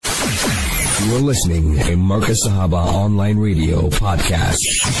You're listening to Marcus Sahaba Online Radio Podcast.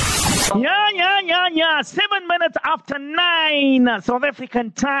 Yeah. 7 minutes after 9 South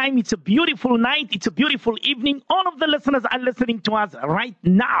African time. It's a beautiful night. It's a beautiful evening. All of the listeners are listening to us right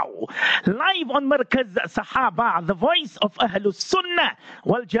now. Live on Marcus Sahaba, the voice of Ahlus Sunnah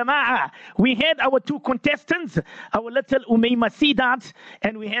wal Jama'ah. We had our two contestants, our little Umayma Sidat,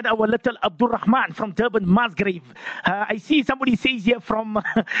 and we had our little Abdul Rahman from Durban, Musgrave. I see somebody says here from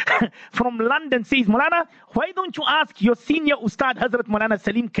from London, says, Mulana, why don't you ask your senior Ustad Hazrat Mulana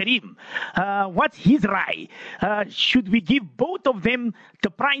Saleem Karim, what's his rai? Should we give both of them the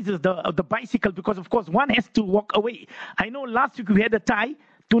prizes of the bicycle? Because, of course, one has to walk away. I know last week we had a tie.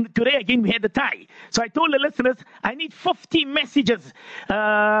 Today again we had a tie. So I told the listeners I need 50 messages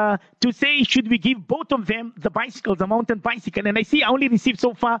to say should we give both of them the bicycles, the mountain bicycle. And I see I only received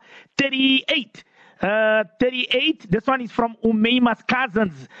so far 38. 38. This one is from Umayma's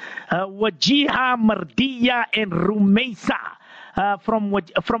cousins, Wajiha, Mardiya, and Rumeisa. From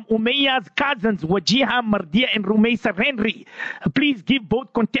Umayya's cousins, Wajiha, Mardiya, and Rumeisa Henry. Please give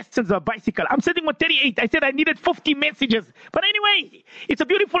both contestants a bicycle. I'm sitting with 38. I said I needed 50 messages. But anyway, it's a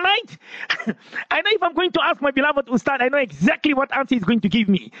beautiful night. I know if I'm going to ask my beloved Ustad, I know exactly what answer he's going to give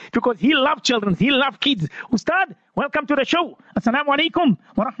me. Because he loves children, he loves kids. Ustad, welcome to the show. Assalamu alaikum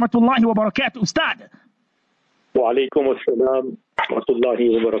wa rahmatullahi wa barakatuh. Ustad. Wa alaikum assalam wa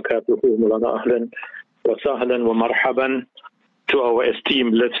rahmatullahi wa barakatuh. Mulana ahlan wa sahlan wa marhaban. To our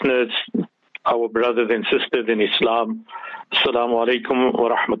esteemed listeners, our brothers and sisters in Islam, Assalamu alaikum wa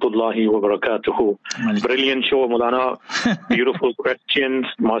rahmatullahi wa barakatuhu. Brilliant show, Mulana. Beautiful questions,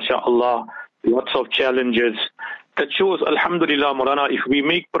 mashallah. Lots of challenges. That shows, alhamdulillah, Mulana, if we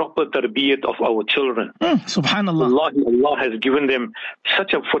make proper tarbiyat of our children, subhanallah, Allah has given them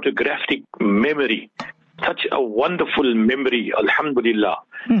such a photographic memory, such a wonderful memory, alhamdulillah.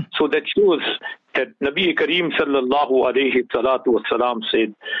 So that shows that Nabi Karim sallallahu alayhi salatu wasalam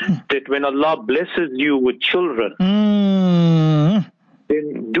said that when Allah blesses you with children,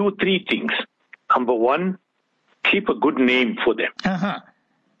 then do three things. Number one, keep a good name for them.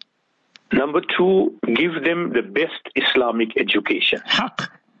 Number two, give them the best Islamic education.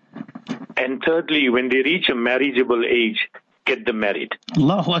 And thirdly, when they reach a marriageable age, get them married.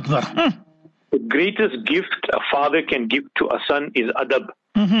 Allahu Akbar. The greatest gift a father can give to a son is adab.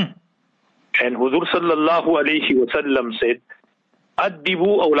 And Huzur sallallahu alayhi wa sallam said,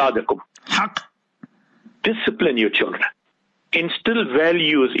 Addibu awladakum. Discipline your children. Instill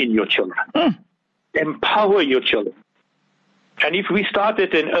values in your children. Empower your children. And if we start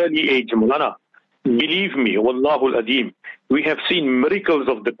at an early age, Mulana, believe me, Wallahu al-Adim, we have seen miracles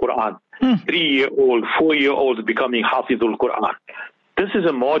of the Quran. 3-year-old, 4-year-olds becoming Hafizul Quran. This is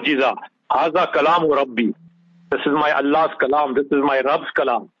a mu'jiza. Haza kalamu Rabbi. This is my Allah's kalam. This is my Rabb's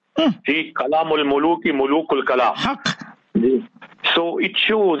kalam. See, kalamul muluki mulukul kalam. So it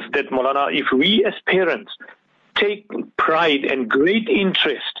shows that, Maulana, if we as parents take pride and great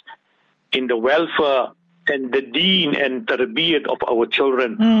interest in the welfare and the deen and tarbiyat of our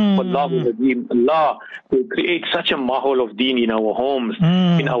children, Allah will create such a mahal of deen in our homes,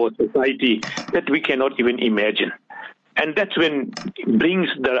 in our society, that we cannot even imagine. And that's when it brings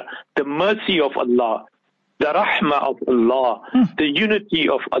the mercy of Allah, the rahmah of Allah, the unity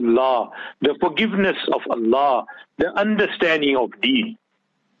of Allah, the forgiveness of Allah, the understanding of deen,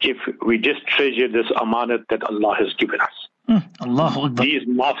 if we just treasure this amanat that Allah has given us. These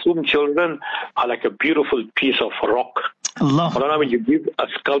masoom children are like a beautiful piece of rock. When you give a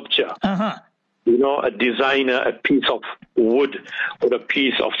sculpture, you know, a designer a piece of wood or a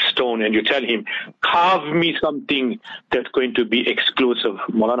piece of stone, and you tell him, carve me something that's going to be exclusive,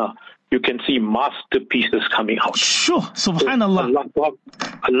 Maulana, you can see masterpieces coming out. Sure, subhanallah.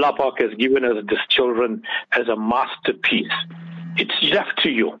 Allah Pak has given us these children as a masterpiece. It's left to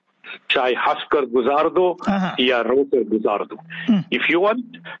you. Chahe haskar guzar do, ya rokar guzar do. If you want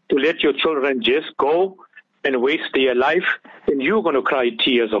to let your children just go and waste their life, then you're going to cry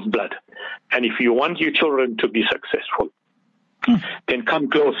tears of blood. And if you want your children to be successful, then come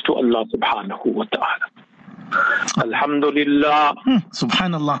close to Allah subhanahu wa ta'ala. Alhamdulillah.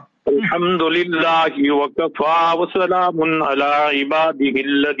 Subhanallah. Alhamdulillah wa kafa wa salamun ala ibadihi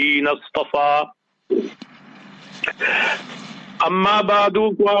alladhina istafa. Amma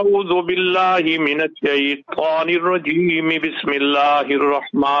ba'du, a'udhu billahi minash shaytanir rajim. Bismillahir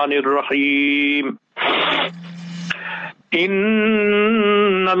rahmanir rahim.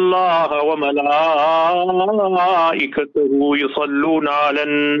 إن الله وملائكته يصلون على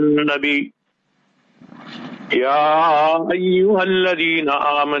النبي يا أيها الذين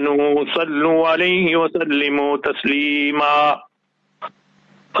آمنوا صلوا عليه وسلموا تسليما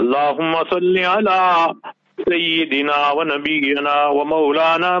Allahumma salli ala Sayyidina wa Nabiyyina wa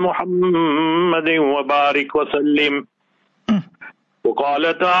Mawlana Muhammadin wa barik wa sallim.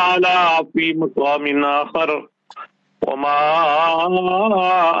 وقال تعالى في مقام آخر وما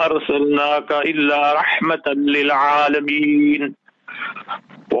أرسلناك إلا رحمة للعالمين.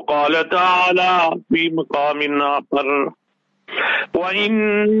 وقال تعالى في مقام آخر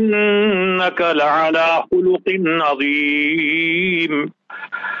وإنك لعلى خلق عظيم.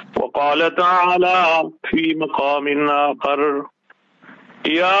 وقال تعالى في مقام آخر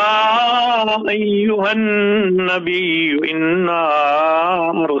يا أيها النبي إنا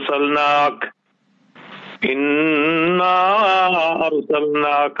أرسلناك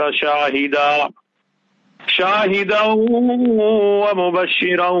شاهدا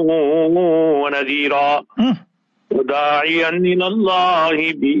ومبشرا ونذيرا وداعيا إلى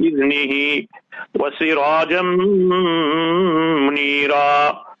الله بإذنه وسراجا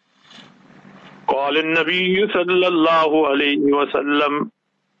منيرا. قال النبي صلى الله عليه وسلم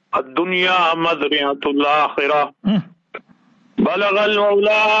الدنيا مزرعة الآخرة. بلغ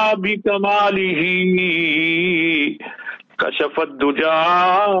العلا بكماله كشف الدجى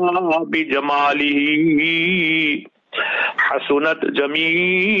بجماله حسنت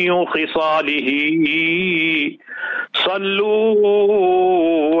جميع خصاله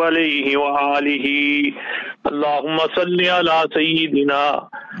صلوا عليه وآله. اللهم صل على سيدنا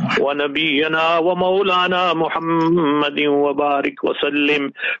ونبينا ومولانا محمد وبارك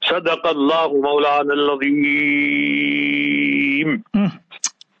وسلم. صدق الله مولانا العظيم.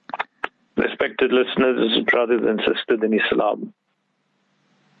 Respected listeners, brothers and sisters in Islam,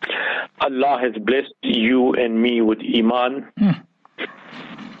 Allah has blessed you and me with Iman,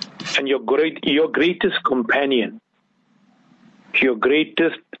 and your greatest companion, your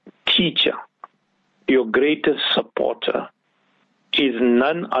greatest teacher, your greatest supporter is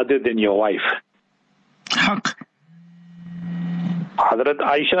none other than your wife. Hazrat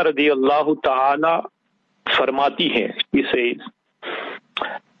Aisha radiyallahu ta'ala farmati hai, she says,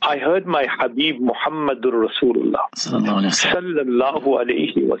 I heard my Habib Muhammadur Rasulullah sallallahu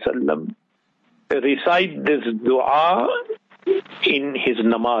alayhi wa sallam recite this dua in his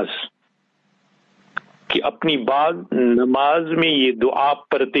namaz. कि अपनी बात नमाज में ये दुआ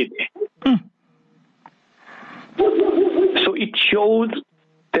पढ़ते थे. So it shows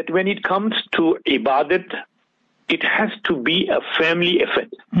that when it comes to ibadat, it has to be a family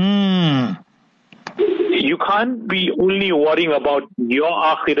effort. You can't be only worrying about your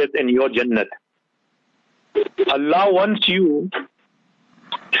akhirat and your jannat. Allah wants you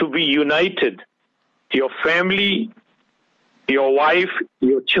to be united, your family, your wife,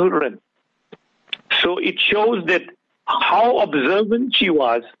 your children. So it shows that how observant she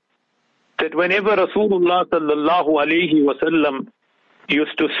was, that whenever Rasulullah sallallahu alayhi wa sallam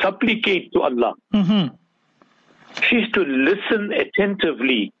used to supplicate to Allah, she used to listen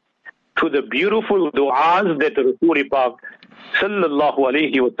attentively to the beautiful du'as that Rasul Pak sallallahu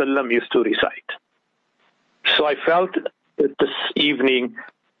alayhi wa sallam used to recite. So I felt that this evening,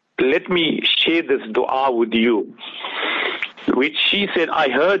 let me share this dua with you, which she said, I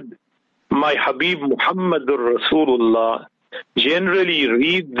heard my Habib Muhammadur Rasulullah generally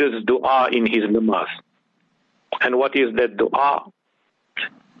read this dua in his namaz. And what is that dua?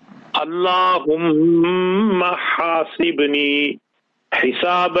 Allahumma hasibni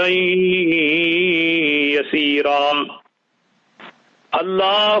hisaban yasira.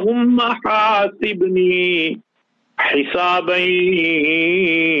 Allahumma hasibni hisaban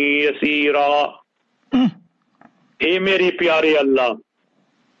yasira. Hey mere pyare Allah,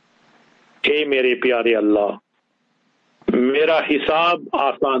 hey mere pyare Allah, मेरा हिसाब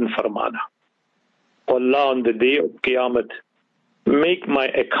आसान फरमाना. Allah, on the day of Qiyamah, make my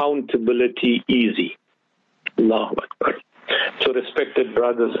accountability easy. Allahu Akbar. So respected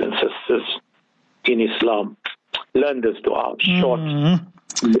brothers and sisters in Islam, learn this dua, short,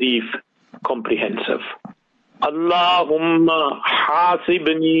 brief, comprehensive. Allahumma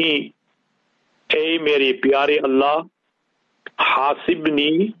hasibni, ay mere pyare Allah,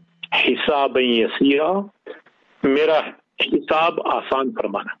 hasibni hisaban yasira, mera hisab आसान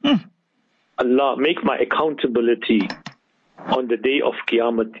फरमाना. Allah, make my accountability on the day of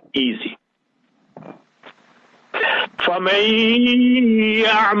Qiyamah easy. فَمَن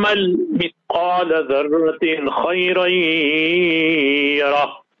يَعْمَلْ مِثْقَالَ ذَرَّةٍ خَيْرًا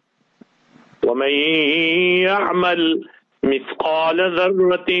يَرَهُ وَمَن يَعْمَلْ مِثْقَالَ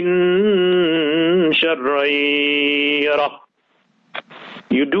ذَرَّةٍ شَرًّا يَرَهُ.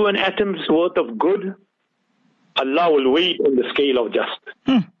 You do an atom's worth of good, Allah will weigh on the scale of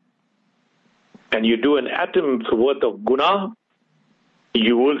justice. And you do an atom's worth of guna,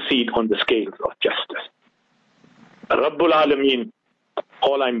 you will see it on the scales of justice. Rabbul Alameen,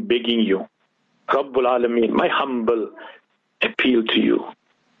 all I'm begging you, Rabbul Alameen, my humble appeal to you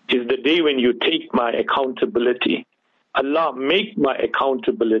is the day when you take my accountability. Allah, make my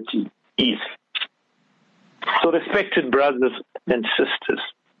accountability easy. So respected brothers and sisters,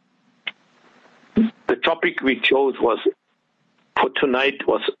 the topic we chose for tonight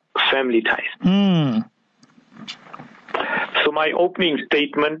was family ties. So my opening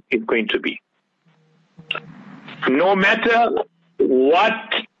statement is going to be, no matter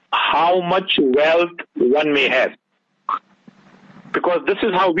how much wealth one may have, because this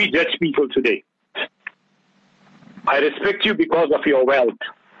is how we judge people today. I respect you because of your wealth.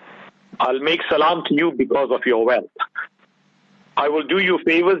 I'll make salam to you because of your wealth. I will do you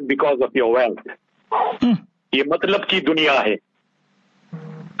favors because of your wealth. ये मतलब की दुनिया है.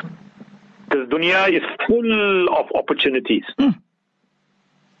 This dunya is full of opportunities.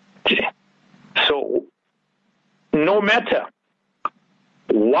 Okay. So, no matter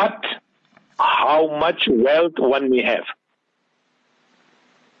how much wealth one may have,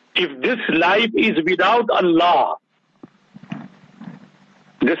 if this life is without Allah,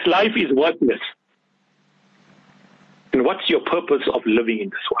 this life is worthless. And what's your purpose of living in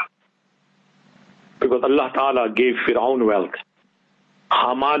this world? Because Allah Ta'ala gave Fir'aun wealth,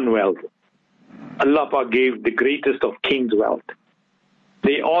 Haman wealth. Allah Ta'ala gave the greatest of kings wealth.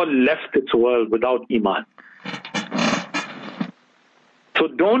 They all left this world without Iman. So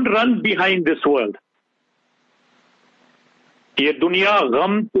don't run behind this world. ये दुनिया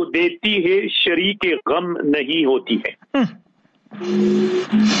गम तो देती है, शरीक गम नहीं होती है.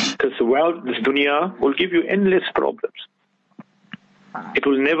 This wealth, this dunya will give you endless problems. It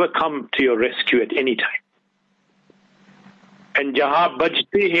will never come to your rescue at any time. And jahan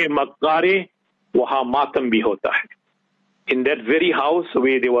bajte hai makare, wahan matam bhi hota hai. In that very house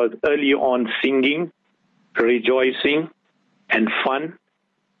where there was early on singing, rejoicing, and fun,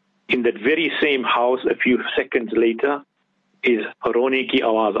 in that very same house, a few seconds later, is rone ki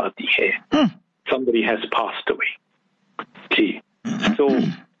awaaz aati hai. Somebody has passed away. See, so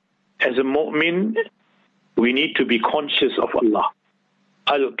as a mu'min, we need to be conscious of Allah.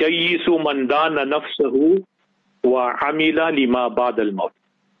 Al-Qayyisu man dana nafsahu wa amila lima ba'd al-maut.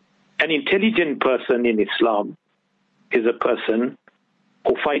 An intelligent person in Islam is a person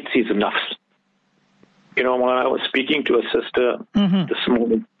who fights his nafs. You know, when I was speaking to a sister this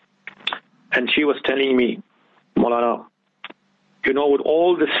morning, and she was telling me, Maulana, you know, with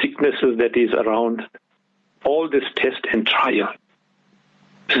all the sicknesses that is around, all this test and trial,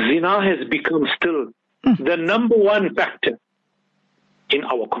 zina has become still the number one factor in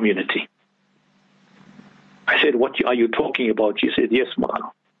our community. I said, what are you talking about? She said, yes,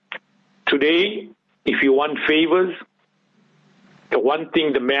 Maulana. Today, if you want favors, the one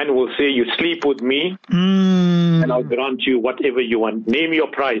thing the man will say, you sleep with me, and I'll grant you whatever you want. Name your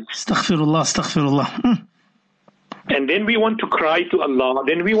price. Astaghfirullah, astaghfirullah. And then we want to cry to Allah.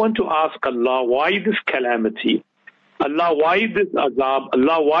 Then we want to ask Allah, why this calamity? Allah, why this azab?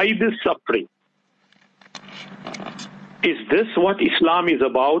 Allah, why this suffering? Is this what Islam is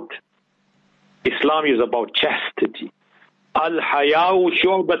about? Islam is about chastity. Al-haya'u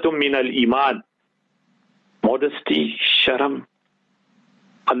shu'batun min al-iman. Modesty, sharam,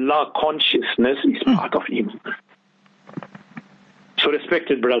 Allah consciousness is part of Iman. So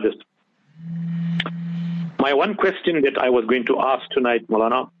respected brothers, my one question that I was going to ask tonight,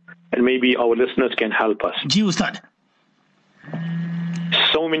 Maulana, and maybe our listeners can help us. Ji Ustad.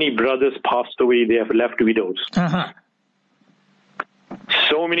 So many brothers passed away, they have left widows.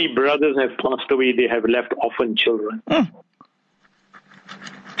 So many brothers have passed away, they have left orphan children.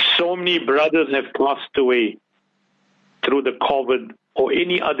 So many brothers have passed away through the COVID or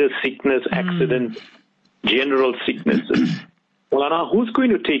any other sickness, accident, general sicknesses. Maulana, who's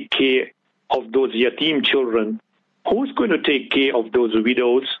going to take care of those yatim children? Who's going to take care of those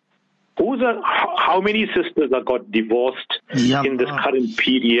widows? How many sisters have got divorced in this current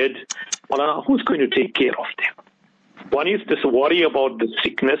period? Maulana, who's going to take care of them? One is this worry about the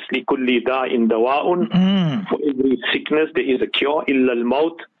sickness. لِكُلِّ دَاءٍ دَوَاءٌ. For every sickness there is a cure. إِلَّا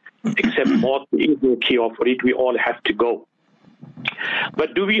الْمَوْتِ. Except death, there is no cure for it. We all have to go.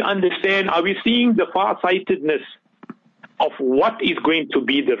 But do we understand? Are we seeing the far-sightedness of what is going to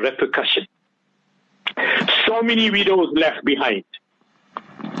be the repercussion? So many widows left behind.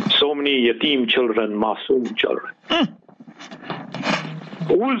 So many yatim children, masoom children.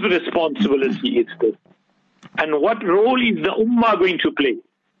 Whose responsibility is this? And what role is the ummah going to play?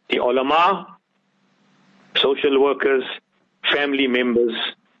 The ulama, social workers, family members,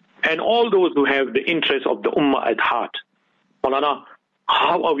 and all those who have the interest of the ummah at heart. Maulana,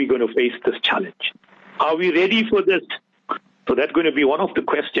 How are we going to face this challenge? Are we ready for this? So that's going to be one of the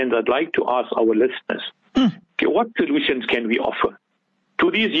questions I'd like to ask our listeners. Okay, what solutions can we offer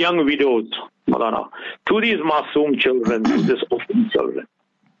to these young widows, Malana, to these masoom children, to these orphan children?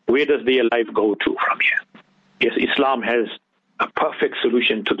 Where does their life go to from here? Yes, Islam has a perfect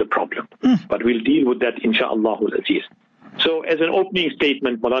solution to the problem, but we'll deal with that, inshaAllah al-Aziz. So as an opening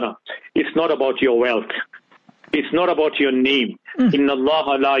statement, Malana, it's not about your wealth. It's not about your name. Inna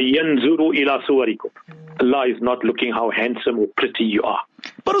Allah la yanzuru ila suwarikum. Allah is not looking how handsome or pretty you are.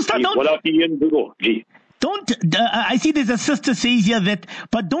 But Ustad, I see there's a sister says here that,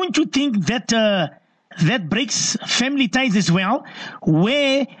 but don't you think that that breaks family ties as well,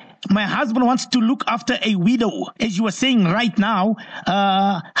 where my husband wants to look after a widow, as you were saying right now,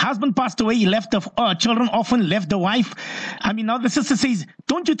 husband passed away, he left the children orphan, left the wife. I mean, now the sister says,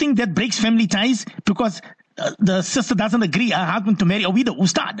 don't you think that breaks family ties? Because the sister doesn't agree her husband to marry a widow.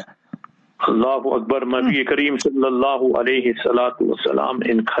 Ustad. Allahu Akbar. Nabi Karim sallallahu alayhi salatu wasalam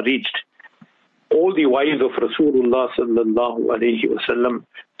encouraged all the wives of Rasulullah sallallahu alayhi wasallam.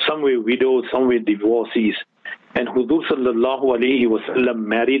 Some were widows, some were divorcees. And Hudur sallallahu alayhi wasallam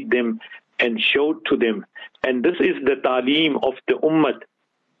married them and showed to them. And this is the ta'aleem of the ummah.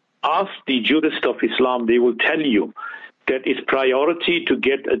 Ask the jurist of Islam, they will tell you that it's priority to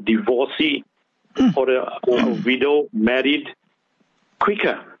get a divorcee or a widow married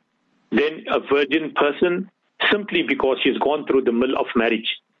quicker than a virgin person, simply because she's gone through the mill of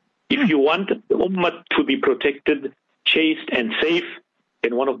marriage. If you want the ummah to be protected, chaste and safe,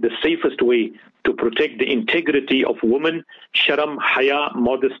 then one of the safest way to protect the integrity of women, sharam, haya,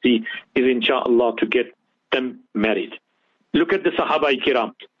 modesty, is inshaAllah to get them married. Look at the Sahaba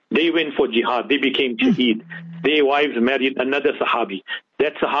Kiram. They went for jihad. They became shaheed. Their wives married another Sahabi.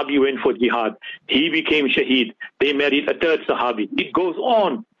 That Sahabi went for jihad. He became shaheed. They married a third Sahabi. It goes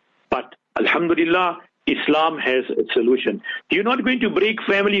on. But alhamdulillah, Islam has a solution. You're not going to break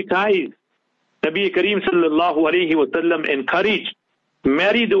family ties. Nabi Karim sallallahu alayhi wa sallam encouraged,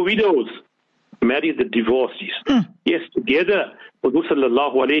 marry the widows, marry the divorcees. Yes, together, Hudur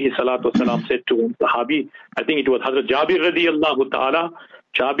sallallahu alayhi salatu wasalam said to one Sahabi, I think it was Hazrat Jabir radiyallahu ta'ala,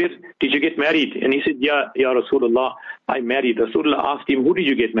 Jabir, did you get married? And he said, Ya Rasulullah, I married. Rasulullah asked him, who did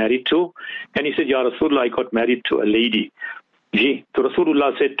you get married to? And he said, Ya Rasulullah, I got married to a lady. So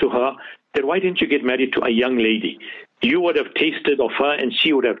Rasulullah said to her, then why didn't you get married to a young lady? You would have tasted of her and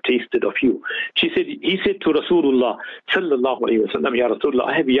she would have tasted of you. He said to Rasulullah sallallahu alayhi wa sallam, Ya Rasulullah,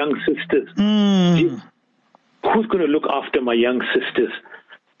 I have young sisters. Who's going to look after my young sisters?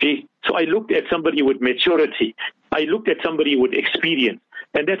 So I looked at somebody with maturity. I looked at somebody with experience.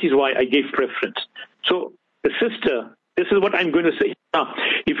 And that is why I gave preference. So the sister, this is what I'm going to say. Now,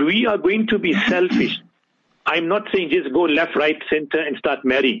 if we are going to be selfish, I'm not saying just go left, right, center and start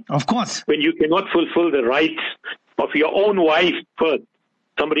marrying. Of course. When you cannot fulfill the rights of your own wife first.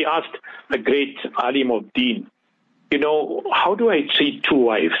 Somebody asked a great alim of deen, how do I treat two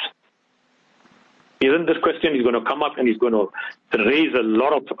wives? Isn't this question is going to come up and he's going to raise a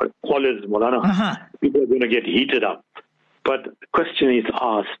lot of quarrels, Maulana. People are going to get heated up. But the question is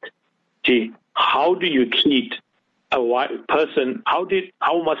asked, how do you treat a person?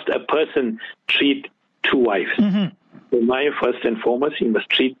 How must a person treat two wives? So my first and foremost, he must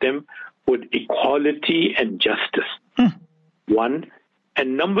treat them with equality and justice. One.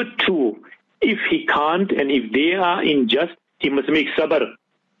 And number two, if he can't and if they are unjust, he must make sabr.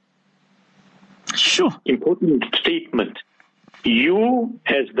 Sure. Important statement. You,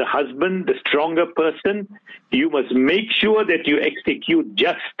 as the husband, the stronger person, you must make sure that you execute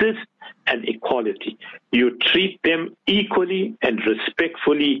justice and equality. You treat them equally and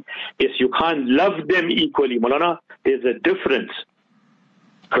respectfully. Yes, you can't love them equally. Maulana, there's a difference.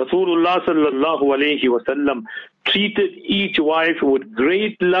 Rasulullah sallallahu alayhi wa sallam treated each wife with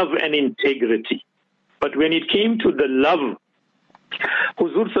great love and integrity. But when it came to the love,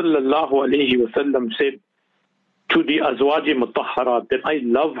 Huzur sallallahu alayhi wa sallam said to the Azwaji Mutahharat that I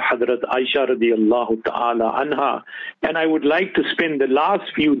love Hazrat Aisha radiyallahu ta'ala anha, and I would like to spend the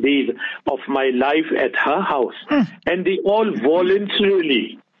last few days of my life at her house. And they all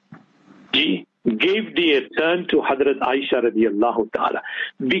voluntarily gave their turn to Hazrat Aisha radiyallahu ta'ala,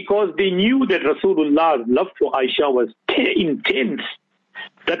 because they knew that Rasulullah's love for Aisha was intense.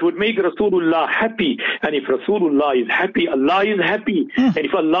 That would make Rasulullah happy. And if Rasulullah is happy, Allah is happy. And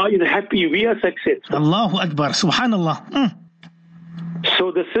if Allah is happy, we are successful. Allahu Akbar, subhanallah.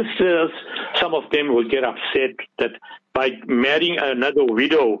 So the sisters, some of them will get upset that by marrying another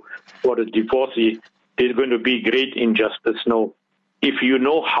widow or a divorcee, there's going to be great injustice. No. If you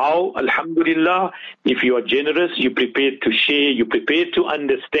know how, alhamdulillah. If you are generous, you're prepared to share, you're prepared to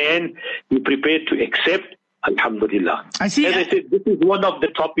understand, you're prepared to accept, alhamdulillah. I see. As I said, this is one of the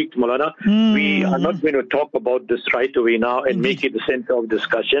topics, Maulana. We are not going to talk about this right away now and make it the center of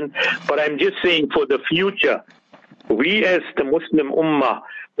discussion. But I'm just saying, for the future, we as the Muslim Ummah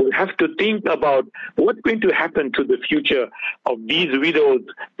will have to think about what's going to happen to the future of these widows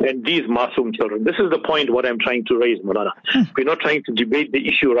and these Masoom children. This is the point what I'm trying to raise, Maulana. We're not trying to debate the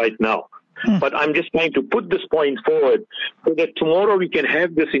issue right now. But I'm just trying to put this point forward so that tomorrow we can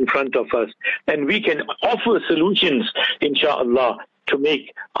have this in front of us and we can offer solutions, inshallah, to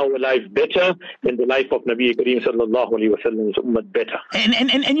make our life better and the life of Nabi Karim sallallahu alaihi wasallam's ummah better.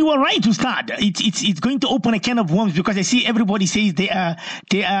 And you are right, Ustad. It's going to open a can of worms because I see everybody says they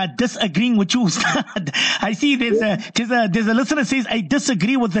are disagreeing with you, Ustad. I see there's a listener says I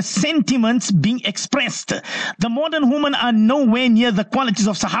disagree with the sentiments being expressed. The modern women are nowhere near the qualities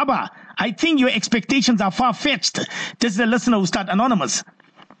of Sahaba. I think your expectations are far-fetched. This is a listener, Ustad Anonymous.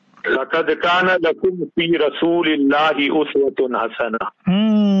 لَقَدْ كَانَ لَكُمْ فِي رَسُولِ اللَّهِ أُسْوَةٌ حَسَنَةٌ.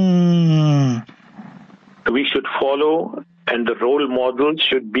 We should follow, and the role model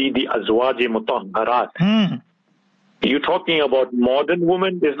should be the Azwaj Mutahharat. You're talking about modern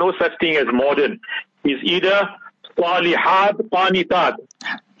women. There's no such thing as modern. It's either Salihat, Qanitat.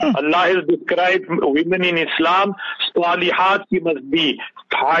 Allah has described women in Islam. Salihat, she must be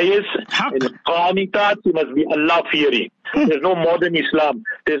pious, and Qanitat, she must be Allah-fearing. There's no modern Islam.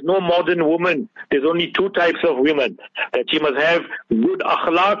 There's no modern woman. There's only two types of women. That she must have good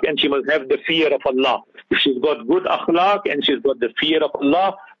akhlaq and she must have the fear of Allah. If she's got good akhlaq and she's got the fear of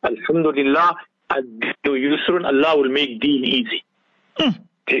Allah, alhamdulillah, Allah will make deen easy.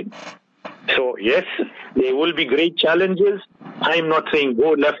 Okay? So yes, there will be great challenges. I'm not saying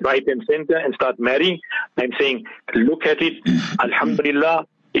go left, right and center and start marrying. I'm saying look at it. Alhamdulillah,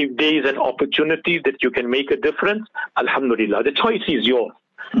 if there is an opportunity that you can make a difference, alhamdulillah, the choice is yours.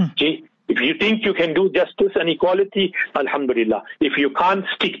 Okay? If you think you can do justice and equality, alhamdulillah. If you can't,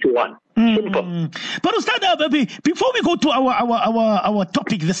 stick to one. Simple. But Ustad, before we go to our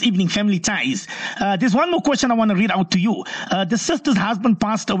topic this evening, family ties, there's one more question I want to read out to you. The sister's husband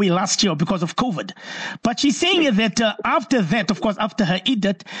passed away last year because of COVID. But she's saying that after that, of course, after her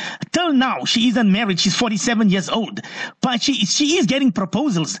iddat, till now, she isn't married. She's 47 years old. But she is getting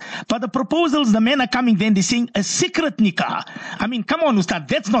proposals. But the proposals, the men are coming then, they're saying a secret nikah. I mean, come on, Ustad,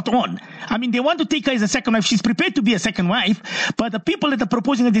 that's not on. I mean, they want to take her as a second wife. She's prepared to be a second wife. But the people that are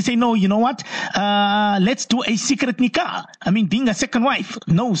proposing it, they say, no, you know what? Let's do a secret nikah. I mean, being a second wife.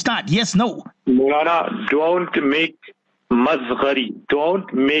 No, Ustad. Yes, no. Mulana, don't make mazghari.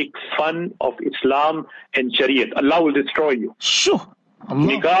 Don't make fun of Islam and Shariat. Allah will destroy you. Sure. Allah.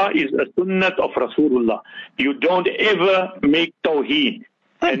 Nikah is a sunnat of Rasulullah. You don't ever make tawheed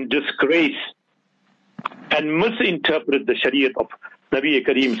and disgrace and misinterpret the Shariat of Nabi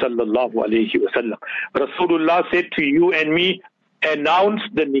Karim sallallahu alayhi wa sallam. Rasulullah said to you and me, announce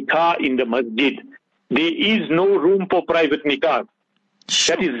the nikah in the masjid. There is no room for private nikah.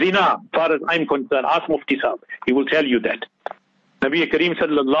 That is zina, as far as I'm concerned. Ask Mufti Sahib. He will tell you that. Nabi Karim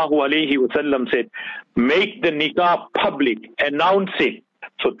sallallahu alayhi wa sallam said, make the nikah public. Announce it.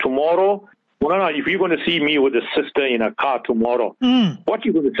 So tomorrow, if you're going to see me with a sister in a car tomorrow, what are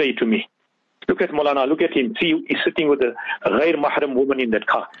you going to say to me? Look at Maulana, look at him. See, he's sitting with a ghair mahram woman in that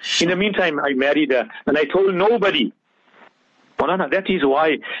car. In the meantime, I married her and I told nobody. Maulana, that is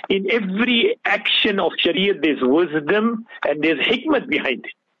why in every action of Shariah there's wisdom and there's hikmat behind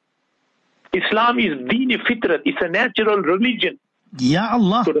it. Islam is deen fitrat, it's a natural religion. Ya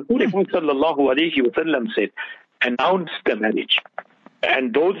Allah. So the Prophet sallallahu alayhi wa sallam said, announce the marriage.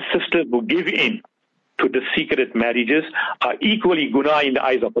 And those sisters who give in to the secret marriages are equally guna in the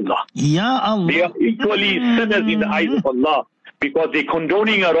eyes of Allah. Ya Allah. They are equally sinners in the eyes of Allah because they're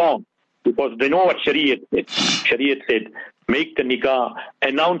condoning a wrong. Because they know what Shariat said. Shariat said, make the nikah,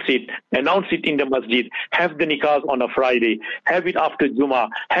 announce it in the masjid, have the nikahs on a Friday, have it after Jummah,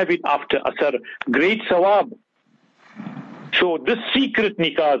 have it after Asr. Great sawab. So this secret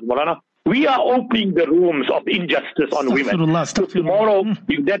nikahs, Maulana, we are opening the rooms of injustice on women. So tomorrow,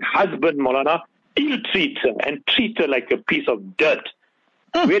 if that husband, Maulana, ill-treats her and treats her like a piece of dirt,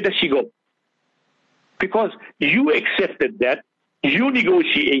 where does she go? Because you accepted that, you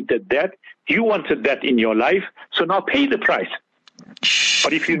negotiated that, you wanted that in your life, so now pay the price.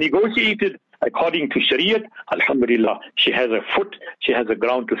 But if you negotiated according to Shariat, alhamdulillah, she has a foot, she has a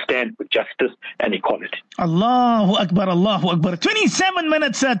ground to stand for justice and equality. Allahu Akbar, Allahu Akbar. 27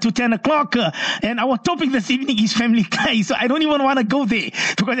 minutes to 10 o'clock. And our topic this evening is family ties. So I don't even want to go there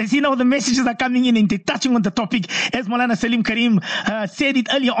because I see now the messages are coming in and they're touching on the topic. As Maulana Saleem Karim said it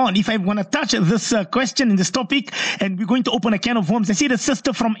earlier on, if I want to touch this question in this topic, and we're going to open a can of worms. I see the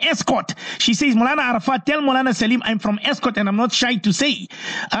sister from Escort. She says, Maulana Arafat, tell Maulana Saleem I'm from Escort and I'm not shy to say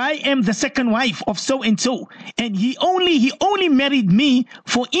I am the second wife of so and so, and he only married me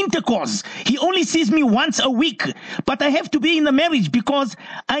for intercourse. He only sees me once a week, but I have to be in the marriage because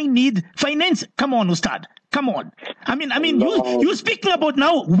I need finance. Come on, Ustad. Come on. I mean, you're speaking about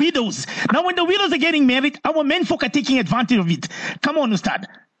now widows. Now, when the widows are getting married, our men folk are taking advantage of it. Come on, Ustad.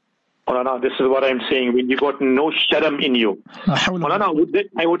 Mulana, this is what I'm saying. When you got no sharam in you. Mulana,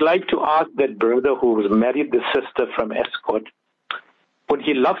 I would like to ask that brother who was married the sister from Escort, would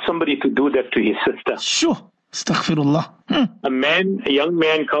he love somebody to do that to his sister? Sure. Astaghfirullah. A young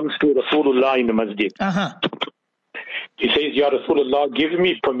man comes to Rasulullah in the masjid. He says, Ya Rasulullah, give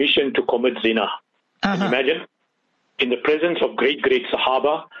me permission to commit zina. Can you imagine? In the presence of great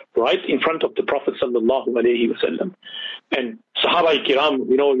Sahaba, right in front of the Prophet sallallahu alaihi wasallam. And Sahaba Kiram,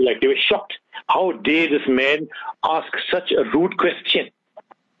 they were shocked. How dare this man ask such a rude question?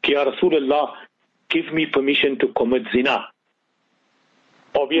 Ya Rasulullah, give me permission to commit zina.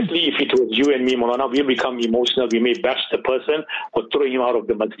 Obviously, if it was you and me, Maulana, we'll become emotional. We may bash the person or throw him out of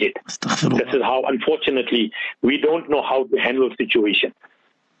the masjid. This is how, unfortunately, we don't know how to handle the situation.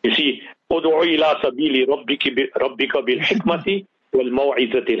 You see, ادعو إلى سبيل ربك بالحكمة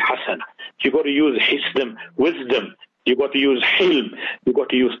والموعظة الحسنة. You got to use wisdom. You got to use hilm. You got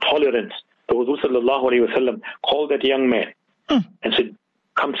to use tolerance. The Rasul sallallahu alaihi wasallam called that young man and said,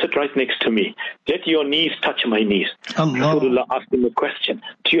 come sit right next to me. Let your knees touch my knees. Rasulullah asked him a question.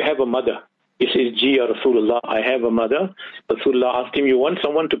 Do you have a mother? He says, Ji, Ya Rasulullah, I have a mother. Rasulullah asked him, you want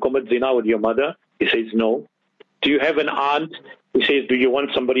someone to commit zina with your mother? He says, no. Do you have an aunt? He says, do you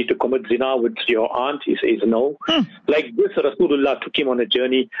want somebody to commit zina with your aunt? He says, no. Like this, Rasulullah took him on a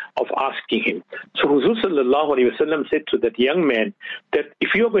journey of asking him. So Rasul sallallahu alaihi wasallam said to that young man that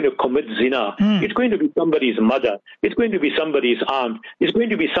if you're going to commit zina, it's going to be somebody's mother, it's going to be somebody's aunt, it's going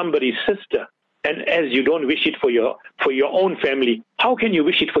to be somebody's sister. And as you don't wish it for your own family, how can you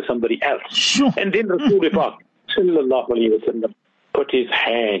wish it for somebody else? Sure. And then Rasulullah sallallahu alaihi wasallam put his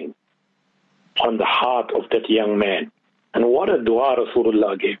hand on the heart of that young man. And what a dua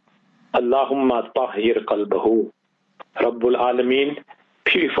Rasulullah gave. Allahumma tahhir qalbahu. Rabbul Alameen,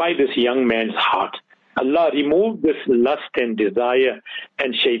 purify this young man's heart. Allah, remove this lust and desire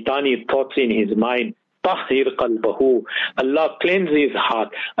and shaitani thoughts in his mind. Tahhir qalbahu. Allah, cleanse his heart.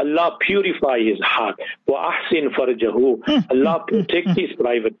 Allah, purify his heart. Wa ahsin farjahu. Allah, protect his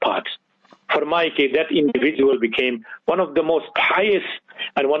private parts. Farmaike, that individual became one of the most pious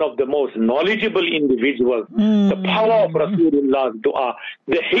and one of the most knowledgeable individuals. The power of Rasulullah's dua,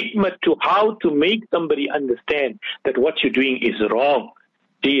 the hikmah to how to make somebody understand that what you're doing is wrong.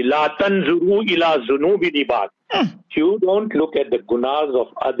 La tanzuru ila zunubi libad. You don't look at the gunas of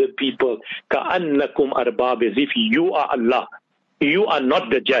other people. Ka'annakum arbab, as if you are Allah. You are not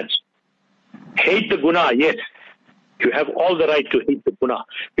the judge. Hate the guna, yes. You have all the right to hate the guna.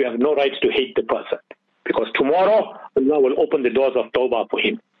 You have no right to hate the person. Because tomorrow, Allah will open the doors of Tawbah for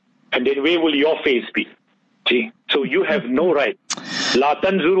him. And then where will your face be? See? So you have no right. La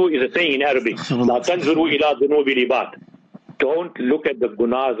tanzuru is a saying in Arabic. La tanzuru ila dhunubi libad. Don't look at the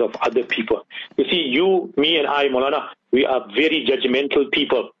gunas of other people. You see, you, me and I, Maulana, we are very judgmental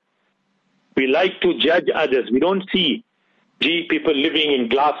people. We like to judge others. We don't see, people living in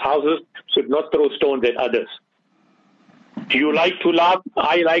glass houses should not throw stones at others. You like to laugh,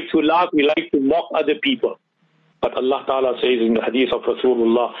 I like to laugh, we like to mock other people. But Allah Ta'ala says in the hadith of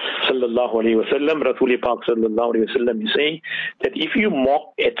Rasulullah sallallahu alayhi wa sallam, Rasul Pak sallallahu alayhi wa sallam is saying that if you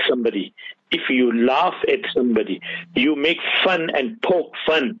mock at somebody, if you laugh at somebody, you make fun and poke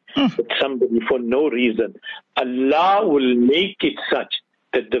fun at somebody for no reason, Allah will make it such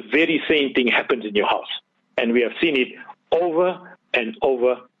that the very same thing happens in your house. And we have seen it over and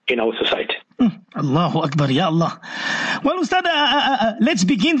over in our society. Allahu Akbar, Ya Allah. Well, Ustad, let's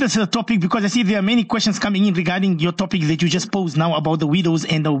begin this topic because I see there are many questions coming in regarding your topic that you just posed now about the widows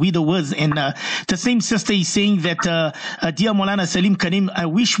and the widowers. And the same sister is saying that, dear Maulana Saleem Karim, I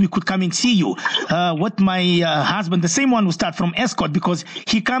wish we could come and see you with my husband, the same one who start from Escort, because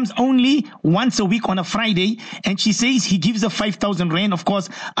he comes only once a week on a Friday. And she says he gives her 5,000 rand, of course,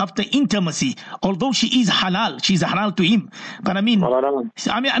 after intimacy. Although she is halal, she's halal to him. But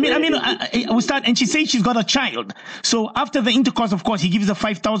Ustad, Ustad, and she says she's got a child. So after the intercourse, of course, he gives her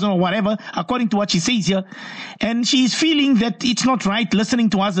 5,000 or whatever, according to what she says here. And she's feeling that it's not right listening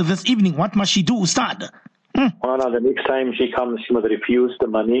to us this evening. What must she do, Ustad? The next time she comes, she must refuse the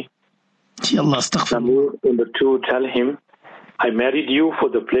money. Allah, astaghfirullah. Number 2, tell him, I married you for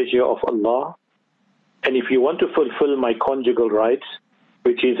the pleasure of Allah. And if you want to fulfill my conjugal rights,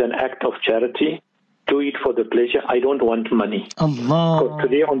 which is an act of charity, do it for the pleasure. I don't want money. Allah. Because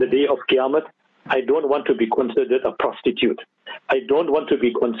today, on the day of Qiyamah, I don't want to be considered a prostitute. I don't want to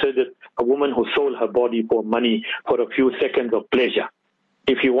be considered a woman who sold her body for money for a few seconds of pleasure.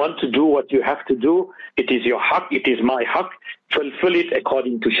 If you want to do what you have to do, it is your haq, it is my haq. Fulfill it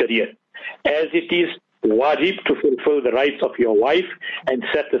according to Sharia. As it is wajib to fulfill the rights of your wife and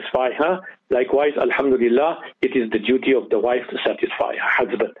satisfy her, likewise, alhamdulillah, it is the duty of the wife to satisfy her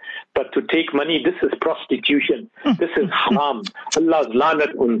husband. But to take money, this is prostitution. This is haram. Allah's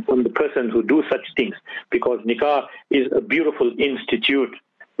lanat on the person who do such things, because nikah is a beautiful institute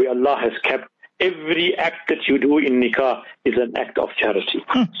where Allah has kept every act that you do in nikah is an act of charity.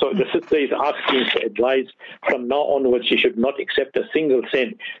 So the sister is asking for advice. From now onwards, she should not accept a single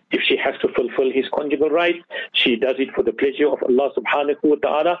cent. If she has to fulfill his conjugal rights, she does it for the pleasure of Allah subhanahu wa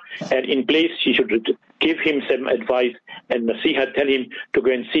ta'ala. And in place, she should give him some advice and nasihat, tell him to go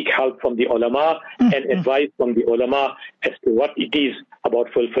and seek help from the ulama and advice from the ulama as to what it is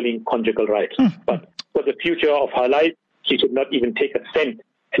about fulfilling conjugal rights. But for the future of her life, she should not even take a cent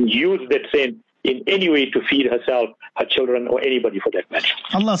and use that cent in any way to feed herself, her children, or anybody for that matter.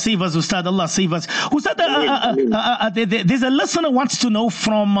 Allah save us, Ustad. Allah save us. Ustad, there's a listener who wants to know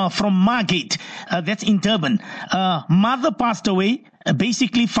from Margate, that's in Durban. Mother passed away.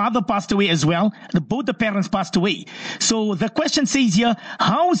 Basically, father passed away as well. Both the parents passed away. So the question says here,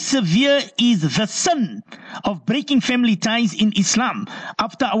 how severe is the sin of breaking family ties in Islam?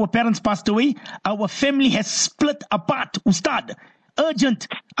 After our parents passed away, our family has split apart. Ustad, urgent,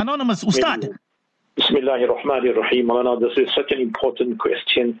 anonymous, Ustad. Bismillahir Rahmanir Rahim. This is such an important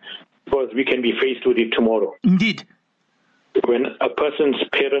question because we can be faced with it tomorrow. Indeed. When a person's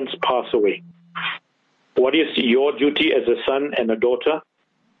parents pass away, what is your duty as a son and a daughter?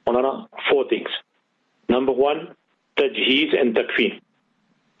 4 things. Number 1, tajheez and takfeen.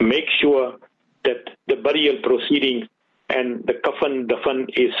 Make sure that the burial proceeding and the dafan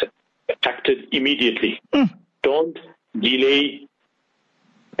is acted immediately. Don't delay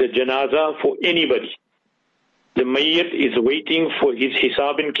the janaza for anybody. The mayyit is waiting for his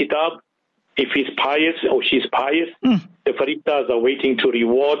hisab and kitab. If he's pious or she's pious, the faristas are waiting to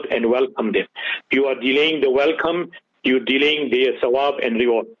reward and welcome them. You are delaying the welcome, you're delaying their sawab and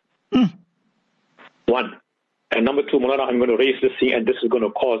reward. 1. And number 2, Mulana, I'm going to raise this thing and this is going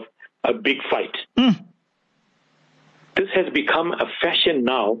to cause a big fight. This has become a fashion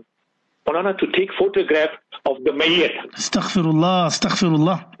now, Mulana, to take photograph of the mayyit. Astaghfirullah,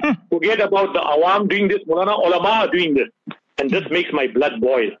 astaghfirullah. Forget about the awam doing this, Mulana, ulama are doing this. And this makes my blood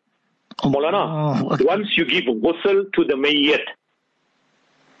boil. Mulana, once you give ghusl to the mayyit,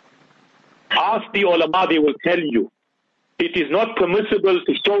 ask the ulama, they will tell you, it is not permissible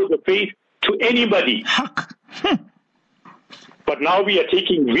to show the face to anybody. But now we are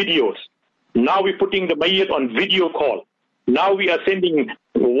taking videos. Now we're putting the mayyit on video call. Now we are sending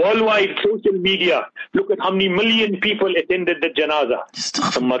worldwide social media. Look at how many million people attended the janaza.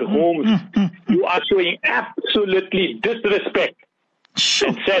 The marhooms. You are showing absolutely disrespect.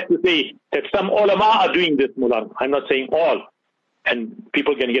 And sad to say that some ulama are doing this, Mulana. I'm not saying all. And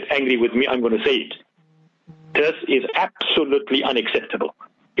people can get angry with me, I'm going to say it. This is absolutely unacceptable.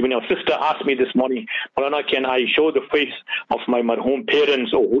 Even our sister asked me this morning, Mulana, can I show the face of my marhoom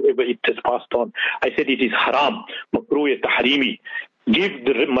parents or whoever it has passed on? I said it is haram, makruh tahrimi. Give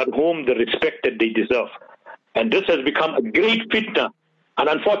the marhoom the respect that they deserve. And this has become a great fitna. And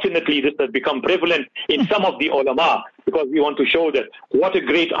unfortunately, this has become prevalent in some of the ulama because we want to show that what a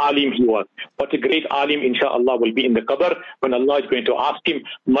great alim he was. What a great alim, inshaAllah, will be in the qabr when Allah is going to ask him,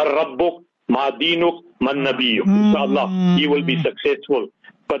 Mar Rabbuk, Ma Dinuk, Man Nabiyuk. InshaAllah, he will be successful.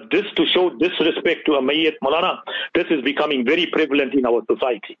 But this to show disrespect to a mayyit, Maulana, this is becoming very prevalent in our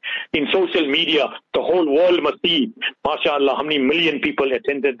society. In social media, the whole world must see, mashallah, how many million people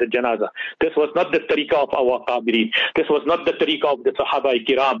attended the janaza. This was not the tariqah of our Qabirin. This was not the tariqah of the Sahaba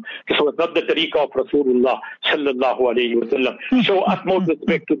Kiram. This was not the tariqah of Rasulullah sallallahu alayhi wa sallam. Show utmost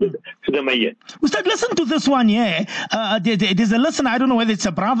respect to the mayyit. Ustad, listen to this one here. There's a listener, I don't know whether it's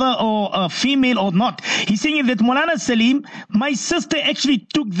a brother or a female or not. He's saying that Maulana Saleem, my sister actually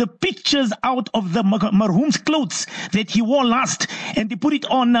took the pictures out of the marhoom's clothes that he wore last and they put it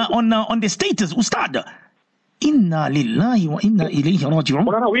on the status. Ustad, Inna lillahi wa inna ilayhi raji'un.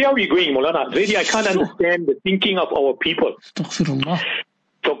 Maulana, where are we going, Maulana? Really, I can't understand the thinking of our people. Astaghfirullah.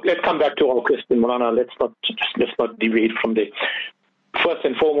 So let's come back to our question, Maulana. Let's not deviate from there. First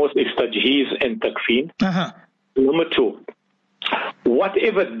and foremost is tajheez and takfeen. Number two,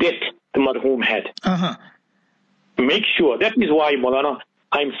 whatever debt the marhum had, make sure. That is why, Maulana,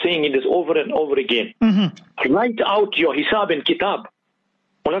 I'm saying it is over and over again. Write out your hisab and kitab.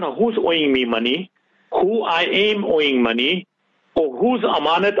 Maulana, who's owing me money? Who I am owing money? Or whose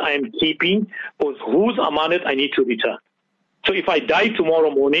amanat I am keeping? Or whose amanat I need to return? So if I die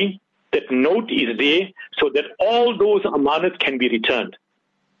tomorrow morning, that note is there so that all those amanat can be returned.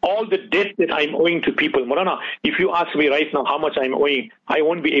 All the debt that I'm owing to people. Maulana, if you ask me right now how much I'm owing, I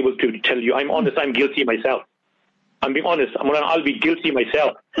won't be able to tell you. I'm honest, I'm guilty myself. I'm being honest. Maulana, I'll be guilty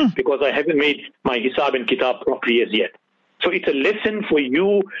myself because I haven't made my hisab and kitab properly as yet. So it's a lesson for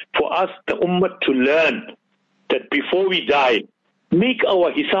you, for us, the ummah, to learn that before we die, make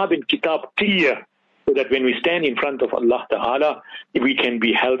our hisab and kitab clear so that when we stand in front of Allah Ta'ala, we can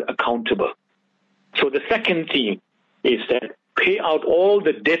be held accountable. So the second thing is that pay out all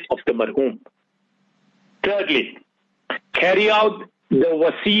the debt of the marhum. Thirdly, carry out the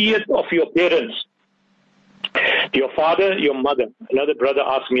wasiyat of your parents. Your father, your mother. Another brother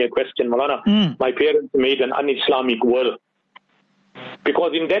asked me a question, Maulana. My parents made an un-Islamic will.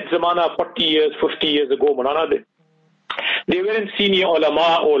 Because in that zamana, 40 years, 50 years ago, Maulana, they weren't senior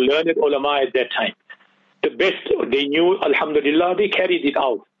ulama or learned ulama at that time. The best they knew, alhamdulillah, they carried it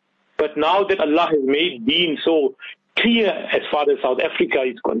out. But now that Allah has made deen so clear as far as South Africa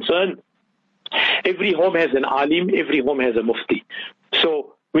is concerned, every home has an alim, every home has a mufti.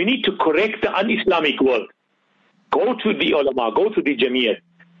 So we need to correct the un-Islamic world. Go to the ulama, go to the jamiyat,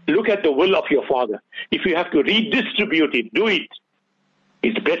 look at the will of your father. If you have to redistribute it, do it.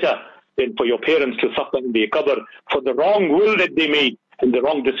 It's better than for your parents to suffer in their qabr for the wrong will that they made and the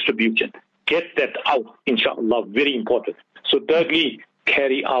wrong distribution. Get that out, inshallah, very important. So thirdly,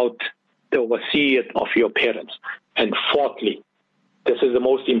 carry out the wasiyat of your parents. And fourthly, this is the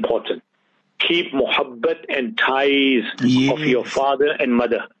most important, keep muhabbat and ties of your father and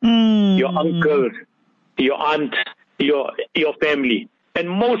mother, your uncles, your aunt, your family, and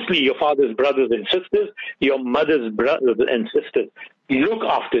mostly your father's brothers and sisters, your mother's brothers and sisters. Look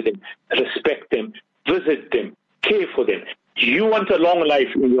after them, respect them, visit them, care for them. You want a long life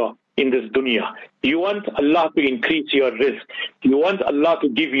in this dunya. You want Allah to increase your rizq. You want Allah to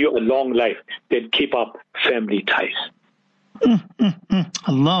give you a long life. Then keep up family ties.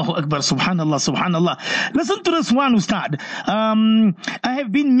 Allahu Akbar, subhanallah, subhanallah. Listen to this one, Ustad. I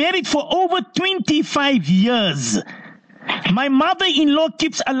have been married for over 25 years. My mother-in-law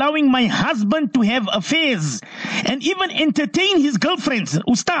keeps allowing my husband to have affairs and even entertain his girlfriends.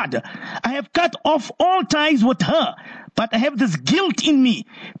 Ustad, I have cut off all ties with her, but I have this guilt in me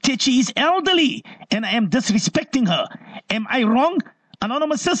that she is elderly and I am disrespecting her. Am I wrong?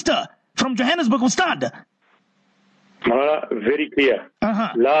 Anonymous sister from Johannesburg, Ustad. Very clear.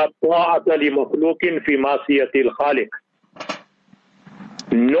 La ta'ata li makhluqin fi ma'siyatil khaliq.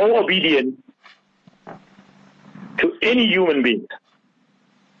 No obedience to any human being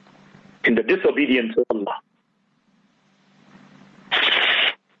in the disobedience of Allah.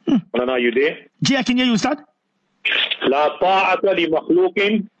 Are you there? Yeah, can you hear you, Ustad? La ta'ata li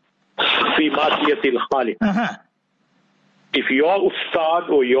makhluqin fi ma'siyatil khaliq. If your ustad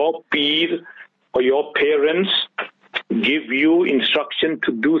or your peer or your parents give you instruction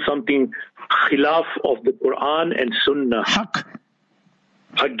to do something khilaf of the Quran and Sunnah,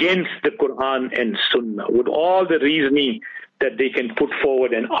 against the Quran and Sunnah, with all the reasoning that they can put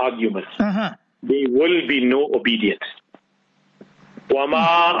forward and arguments, there will be no obedience.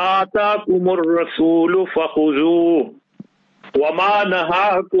 وَمَا آتَاكُمُ الرَّسُولُ فَخُذُوهُ وَمَا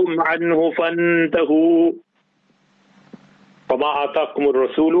نَهَاكُمْ عَنْهُ فَانْتَهُوا وَمَا آتَاكُمُ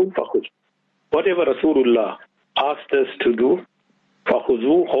الرَّسُولُ فَخُذُوهُ. Whatever Rasulullah asked us to do,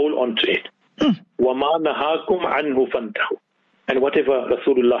 فَخُذُوهُ, hold on to it. وَمَا نَهَاكُمْ عَنْهُ فَانْتَهُوا. And whatever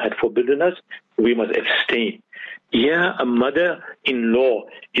Rasulullah had forbidden us, we must abstain. Yeah, a mother-in-law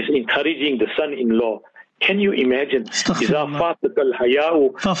is encouraging the son-in-law. Can you imagine?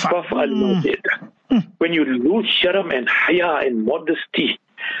 When you lose sharam and haya and modesty,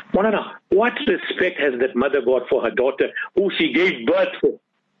 what respect has that mother got for her daughter who she gave birth for?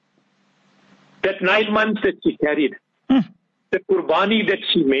 That 9 months that she carried, the qurbani that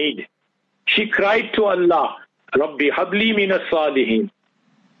she made, she cried to Allah, Rabbi habli min as-salihin.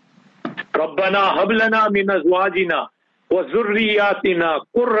 Rabbana hablana min azwajina وَذُرِّيَّاتِنَا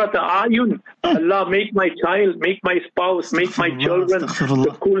قُرَّةَ أَعْيُنٍ. Allah, make my child, make my spouse, make my children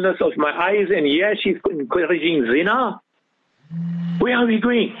the coolness of my eyes. And yes, she's encouraging zina. Where are we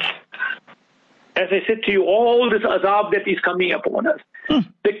going? As I said to you, all this azab that is coming upon us,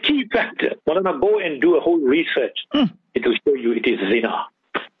 the key factor, Maulana, go and do a whole research. It will show you it is zina.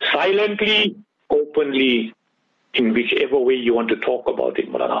 Silently, openly, in whichever way you want to talk about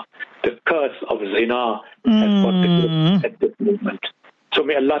it, Maulana. The curse of zina has got the grip at this moment. So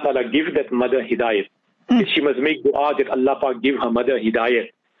may Allah Ta'ala give that mother hidayat. She must make dua that Allah Ta'ala give her mother hidayat.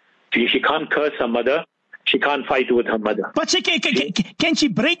 She can't curse her mother. She can't fight with her mother. But can she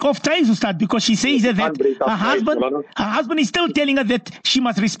break off ties, Ustad? Because she says that her husband is still telling her that she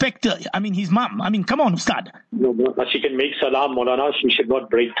must respect, his mom. Come on, Ustad. No, but she can make salam, Maulana. She should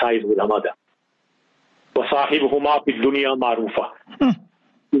not break ties with her mother. وَصَاحِبْهُمَا فِي الدُّنْيَا مَعْرُوفًا.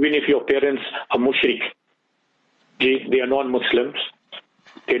 Even if your parents are mushrik, they are non-Muslims,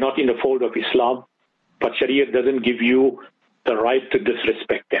 they're not in the fold of Islam, but Sharia doesn't give you the right to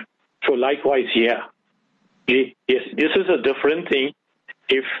disrespect them. So likewise here, yes, this is a different thing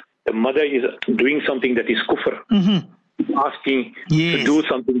if the mother is doing something that is kufr, asking to do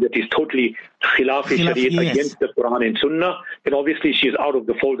something that is totally khilaf Sharia, against the Quran and Sunnah, then obviously she is out of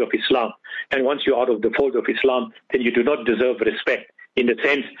the fold of Islam. And once you're out of the fold of Islam, then you do not deserve respect. In the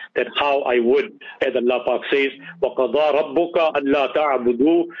sense that how I would, as Allah Pak says, وَقَضَى رَبُّكَ أَلَّا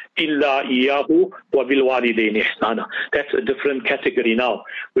تَعْبُدُوا إِلَّا إِيَّاهُ وَبِالْوَالِدَيْنِ إِحْسَانًا. That's a different category now,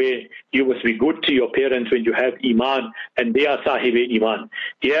 where you must be good to your parents when you have iman, and they are sahibi iman.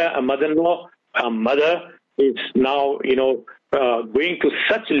 Yeah, a mother-in-law, a mother is now, going to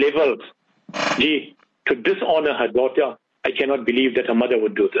such levels to dishonor her daughter. I cannot believe that a mother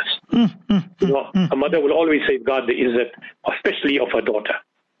would do this. A mother will always safeguard the izzat, especially of her daughter.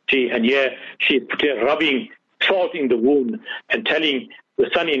 And she's rubbing salt in the wound and telling the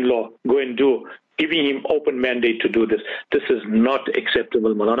son-in-law, go and do, giving him open mandate to do this. This is not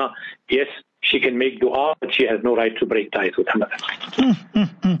acceptable, Maulana. Yes, she can make dua, but she has no right to break ties with her mother.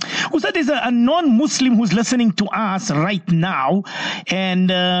 Ustad, there's a non-Muslim who's listening to us right now,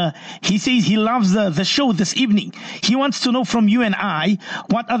 and he says he loves the show this evening. He wants to know from you and I,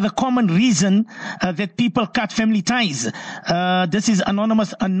 what are the common reason that people cut family ties? This is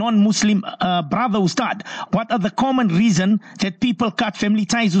anonymous, a non-Muslim brother, Ustad. What are the common reason that people cut family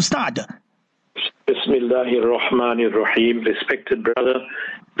ties, Ustad? Bismillahir Rahmanir Rahim. Respected brother,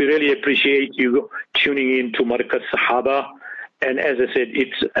 we really appreciate you tuning in to Markaz Sahaba. And as I said,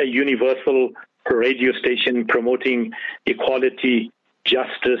 it's a universal radio station promoting equality,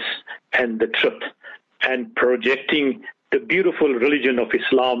 justice, and the truth, and projecting the beautiful religion of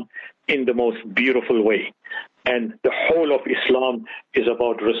Islam in the most beautiful way. And the whole of Islam is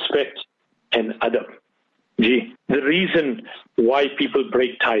about respect and adab. The reason why people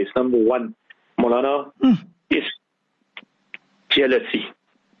break ties, number one, Maulana, is jealousy.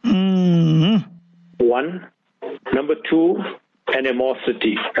 One. Number two,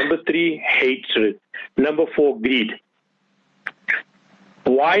 animosity. Number three, hatred. Number four, greed.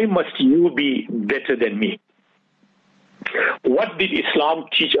 Why must you be better than me? What did Islam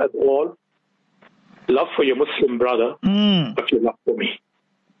teach us all? Love for your Muslim brother, but your love for me.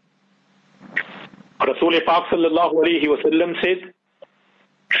 Rasul Pak sallallahu alayhi wa sallam said,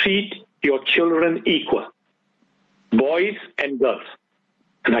 treat your children equal, boys and girls.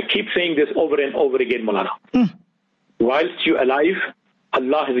 And I keep saying this over and over again, Maulana. Whilst you're alive,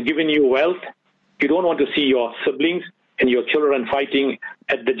 Allah has given you wealth. You don't want to see your siblings and your children fighting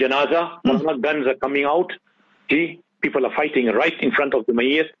at the janaza. Guns are coming out. People are fighting right in front of the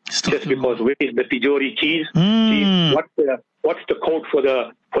mayyit just because where is the tijori keys? What's the code for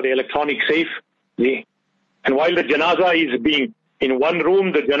the electronic safe? And while the janaza is being in one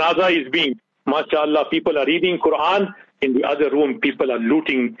room, the janaza is being, mashallah, people are reading Quran. In the other room, people are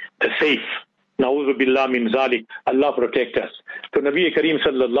looting the safe. Na'udhu billah min zalik. Allah protect us. So Nabi Karim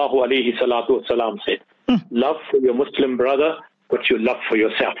sallallahu alayhi salatu wasalam said, love for your Muslim brother, what you love for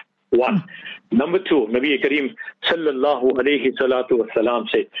yourself. One. Number two, Nabi Karim sallallahu alayhi salatu wasalam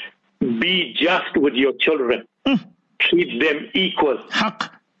said, be just with your children. Treat them equal.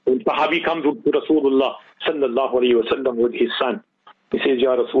 When Sahabi comes to Rasulullah sallallahu alayhi wasallam with his son, he says,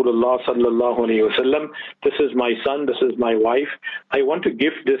 Ya Rasulullah sallallahu alayhi wa sallam, this is my son, this is my wife. I want to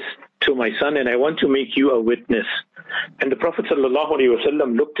give this to my son and I want to make you a witness. And the Prophet sallallahu alayhi wa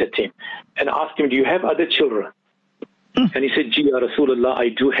sallam looked at him and asked him, do you have other children? And he said, Ya Rasulullah, I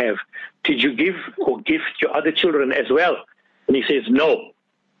do have. Did you give or gift your other children as well? And he says, no.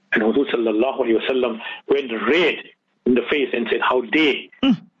 And Huzur sallallahu alayhi wa sallam went red in the face and said, how dare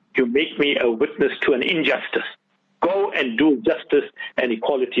you make me a witness to an injustice? Go go and do justice and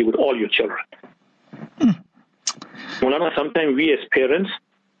equality with all your children. Mulana, sometimes we as parents,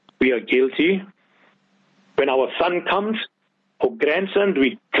 we are guilty. When our son comes, or grandson,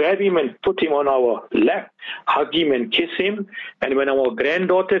 we grab him and put him on our lap, hug him and kiss him. And when our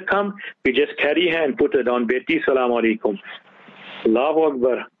granddaughter comes, we just carry her and put her down. Beti, salam alaikum. Allahu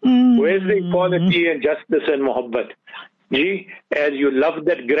Akbar. Where's the equality and justice and muhabbat? Gee, as you love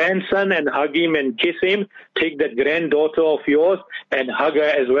that grandson and hug him and kiss him, take that granddaughter of yours and hug her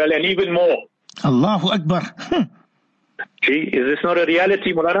as well, and even more. Allahu Akbar. Gee, is this not a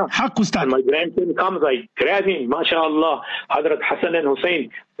reality, Mulana? When my grandson comes, I grab him, mashallah. Hazrat Hassan and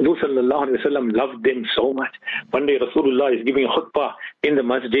Hussein, sallallahu alayhi wa sallam loved them so much. One day Rasulullah is giving a khutbah in the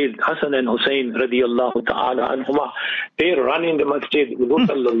masjid. Hassan and Hussein, radiyallahu ta'ala anhuma, they run in the masjid.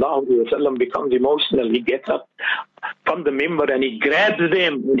 Sallallahu alayhi wa sallam becomes emotional. He gets up from the member and he grabs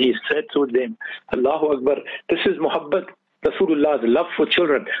them and he sits with them. Allahu Akbar. This is muhabbat, Rasulullah's love for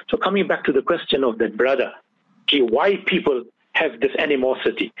children. So coming back to the question of that brother, why people have this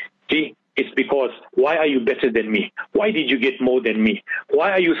animosity? See, it's because, why are you better than me? Why did you get more than me?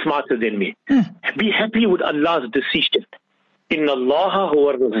 Why are you smarter than me? Be happy with Allah's decision. Inna Allaha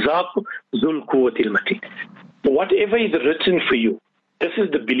huwa ar-razzaq dhul quwwatil mateen. Whatever is written for you, this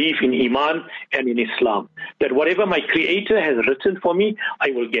is the belief in Iman and in Islam, that whatever my Creator has written for me,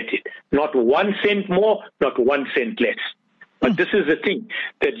 I will get it. Not 1 cent more, not 1 cent less. But this is the thing,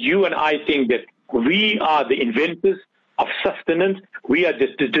 that you and I think that we are the inventors of sustenance, we are the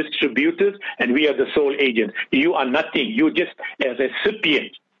distributors, and we are the sole agents. You are nothing. You just as a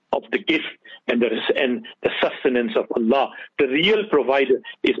recipient of the gift and the sustenance of Allah. The real provider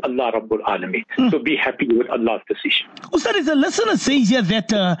is Allah Rabbul Alameen. So be happy with Allah's decision. Ustad, is a listener says here that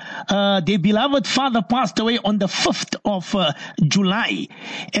their beloved father passed away on the 5th of July.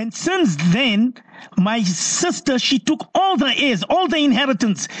 And since then, my sister, she took all the heirs, all the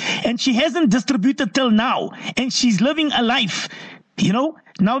inheritance, and she hasn't distributed till now. And she's living a life, you know.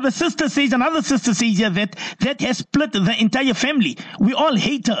 Now the sister says, another sister says here that has split the entire family. We all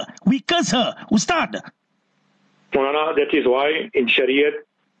hate her. We curse her. Ustad. Mulana, that is why in Shariat,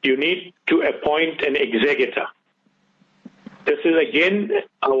 you need to appoint an executor. This is again,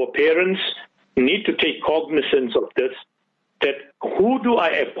 our parents need to take cognizance of this, that who do I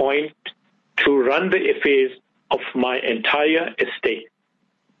appoint to run the affairs of my entire estate?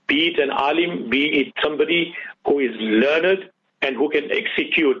 Be it an alim, be it somebody who is learned and who can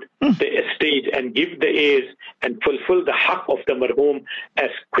execute the estate and give the heirs and fulfill the haqq of the marhum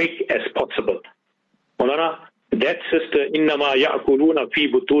as quick as possible. Maulana, that sister, innama ya'kuluna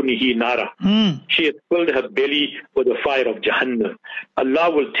fi butunihi nara. She has filled her belly with the fire of Jahannam.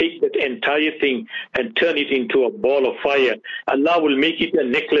 Allah will take that entire thing and turn it into a ball of fire. Allah will make it a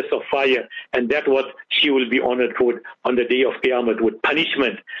necklace of fire, and that's what she will be honored for on the day of Qiyamah, with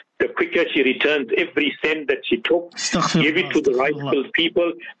punishment. The quicker she returns every cent that she took, give it to the rightful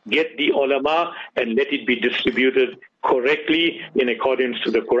people, get the ulama, and let it be distributed correctly in accordance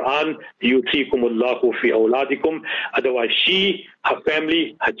to the Quran. Yusikumullahu fi awladikum. Otherwise, she, her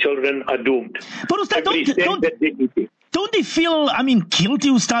family, her children are doomed. But Ustad, don't they feel, guilty,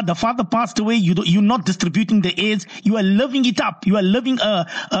 Ustad? The father passed away. You're not distributing the heirs. You are living it up. You are living a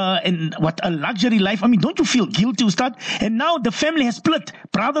luxury life. Don't you feel guilty, Ustad? And now the family has split.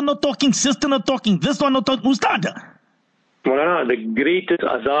 Brother not talking, sister not talking, this one not talking, Ustad. Maulana, the greatest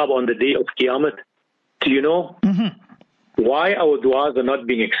azab on the day of Qiyamah, do you know why our du'as are not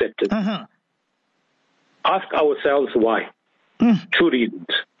being accepted? Ask ourselves why. 2 reasons.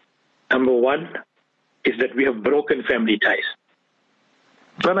 Number 1 is that we have broken family ties.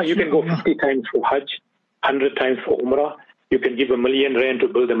 No, you can go 50 times for Hajj, 100 times for Umrah. You can give $1 million rand to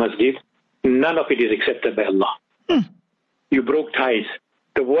build a masjid. None of it is accepted by Allah. You broke ties.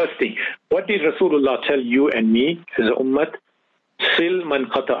 The worst thing. What did Rasulullah tell you and me as a ummah? Sil man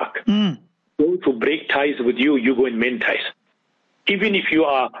qata'ak. Those who break ties with you, you go and mend ties. Even if you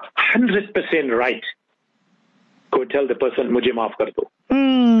are 100% right, go tell the person, mujhe maaf kar do.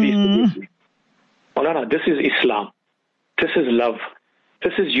 Please forgive me. Maulana, this is Islam. This is love.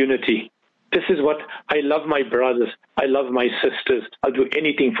 This is unity. This is what I love my brothers. I love my sisters. I'll do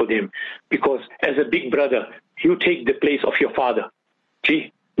anything for them. Because as a big brother, you take the place of your father.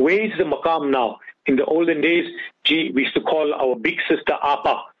 Gee, where is the maqam now? In the olden days, we used to call our big sister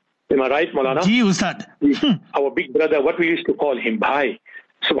Apa. Am I right, Maulana? Gee, Ustad. Our big brother, what we used to call him, Bhai.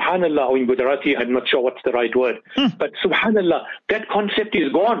 Subhanallah, or in Gujarati, I'm not sure what's the right word. But Subhanallah, that concept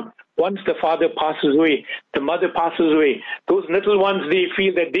is gone. Once the father passes away, the mother passes away, those little ones, they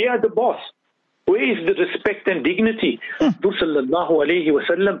feel that they are the boss. Where is the respect and dignity? Sallallahu alayhi wa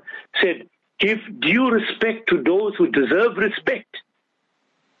sallam said, give due respect to those who deserve respect.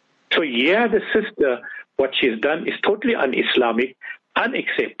 So yeah, the sister, what she's done is totally un-Islamic,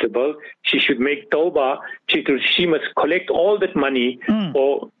 unacceptable. She should make tawbah. She must collect all that money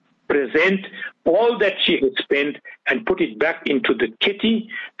or present all that she has spent and put it back into the kitty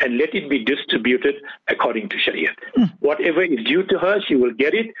and let it be distributed according to Sharia. Whatever is due to her, she will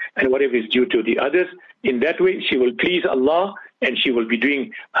get it, and whatever is due to the others, in that way she will please Allah, and she will be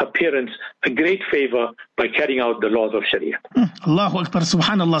doing her parents a great favor by carrying out the laws of Sharia. Allahu Akbar,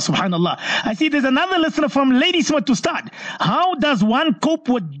 subhanallah, subhanallah. I see there's another listener from Lady Smith to start. How does one cope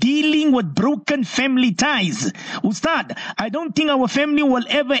with dealing with broken family ties? Ustad, I don't think our family will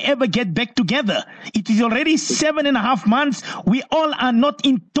ever get back together. It is already 7.5 months. We all are not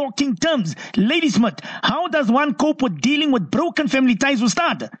in talking terms. Lady Smith, how does one cope with dealing with broken family ties,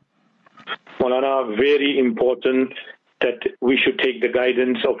 Ustad? Maulana, very important that we should take the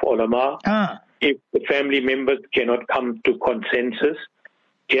guidance of ulama. If the family members cannot come to consensus,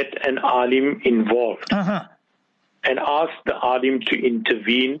 get an alim involved and ask the alim to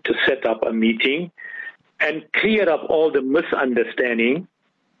intervene, to set up a meeting and clear up all the misunderstanding,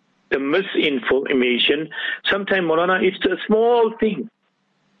 the misinformation. Sometimes, Maulana, it's a small thing.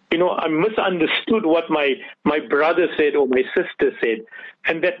 You know, I misunderstood what my brother said or my sister said,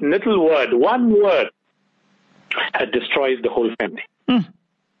 and that little word, one word, had destroyed the whole family.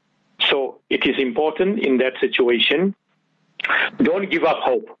 So it is important in that situation, don't give up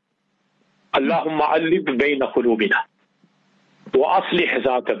hope. Allahumma allib bayna qulubina wa aslih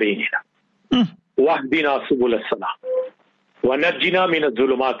zata baynina wahdina subul as-salam wa najjina min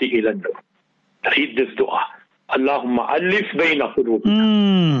adh-dhulumati ila an-nur. Read this dua. Allahumma allif bayna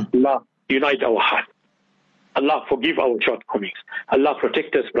qulubina. Allah, unite our heart. Allah, forgive our shortcomings. Allah,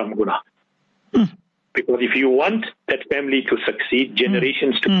 protect us from guna. Because if you want that family to succeed,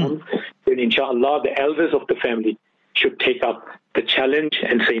 generations to come, then inshallah the elders of the family should take up the challenge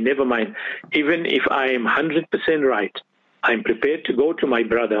and say, never mind, even if I am 100% right, I'm prepared to go to my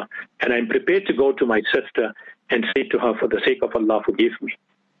brother and I'm prepared to go to my sister and say to her, for the sake of Allah, forgive me.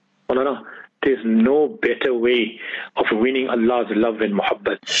 No. There's no better way of winning Allah's love and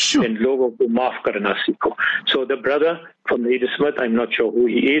muhabbat than logo ko maaf karna seekho. So the brother from Lady Smith, I'm not sure who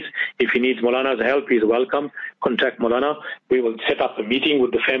he is. If he needs Maulana's help, he's welcome. Contact Maulana. We will set up a meeting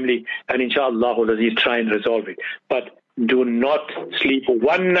with the family and inshallah try and resolve it. But do not sleep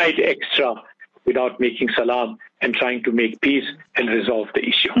one night extra without making salam and trying to make peace and resolve the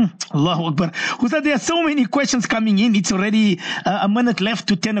issue. Allahu Akbar. Ustad, there are so many questions coming in. It's already a minute left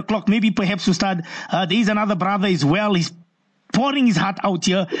to 10 o'clock. Maybe perhaps, Ustad, there is another brother as well. He's pouring his heart out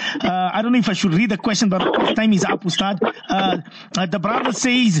here. I don't know if I should read the question, but time is up, Ustad. The brother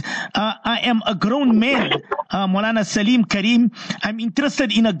says, I am a grown man, Maulana Saleem Karim. I'm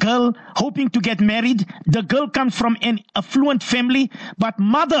interested in a girl, hoping to get married. The girl comes from an affluent family, but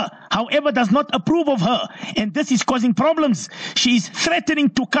mother, however, does not approve of her. And this is causing problems. She is threatening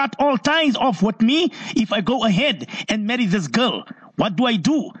to cut all ties off with me if I go ahead and marry this girl. What do I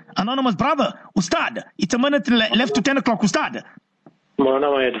do? Anonymous brother, Ustad, it's a minute left to 10 o'clock, Ustad.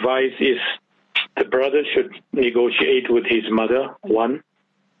 Maulana, my advice is the brother should negotiate with his mother, one.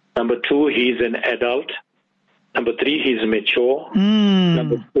 Number two, he's an adult. Number three, he's mature.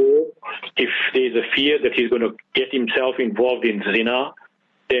 Number four, if there's a fear that he's going to get himself involved in zina,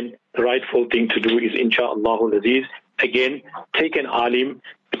 then the rightful thing to do is, insha'Allah al-Aziz, again, take an alim,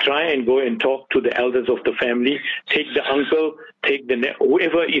 try and go and talk to the elders of the family, take the uncle, take the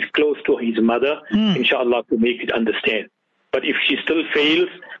whoever is close to his mother, inshallah, to make it understand. But if she still fails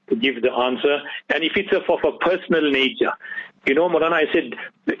to give the answer, and if it's of a personal nature, you know, Maulana, I said,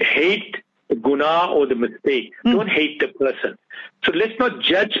 hate the guna or the mistake. Don't hate the person. So let's not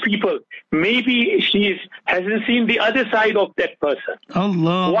judge people. Maybe she hasn't seen the other side of that person.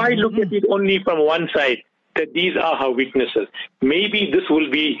 Allah. Why look at it only from one side? That these are her weaknesses. Maybe this will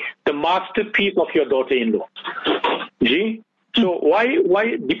be the masterpiece of your daughter-in-law. Gee? So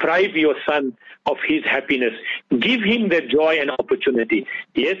why deprive your son of his happiness? Give him the joy and opportunity.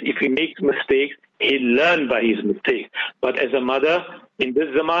 Yes, if he makes mistakes, he'll learn by his mistakes. But as a mother, in this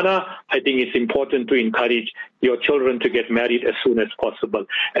zamana, I think it's important to encourage your children to get married as soon as possible.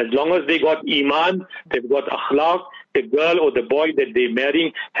 As long as they got iman, they've got akhlaq, the girl or the boy that they're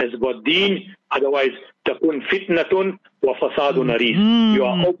marrying has got deen, otherwise, takun fitnatun wa fasadun aris. You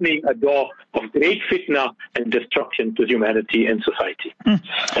are opening a door of great fitna and destruction to humanity and society.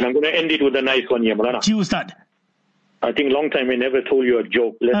 And I'm going to end it with a nice one here, Maulana. Ustad. I think long time I never told you a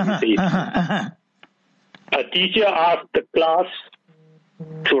joke. Let me say it. A teacher asked the class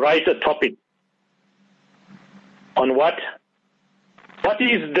to write a topic on what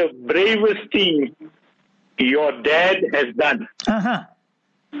what is the bravest thing your dad has done?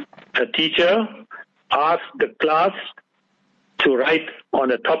 A teacher asked the class to write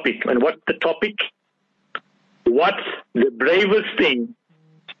on a topic. And what's the topic? What's the bravest thing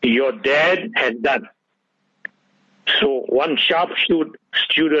your dad has done? So one sharp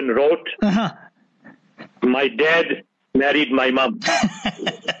student wrote, my dad married my mom.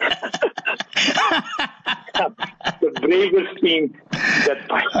 The bravest thing that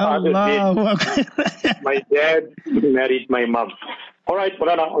my father did, my dad married my mom. All right,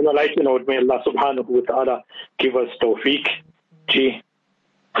 Mulana, on a lighter note, may Allah subhanahu wa ta'ala give us tawfiq.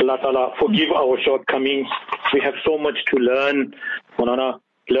 Allah ta'ala forgive our shortcomings. We have so much to learn. Mulana,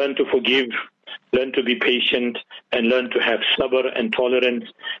 learn to forgive, learn to be patient, and learn to have sabr and tolerance,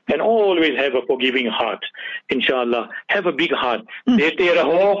 and always have a forgiving heart. Inshallah, have a big heart. Dete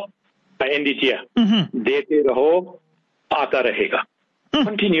raho, I end it here. Dete raho, aata rahega.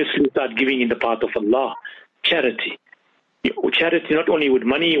 Continuously start giving in the path of Allah. Charity. Charity not only with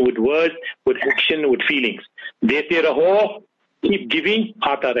money, with words, with action, with feelings. Dete raho, keep giving,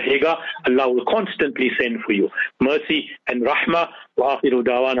 aata rahega. Allah will constantly send for you mercy and rahmah. Wa akhiru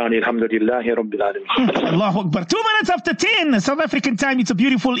dawana alhamdulillahi rabbil alamin. Allahu Akbar. 2 minutes after 10 South African time. It's a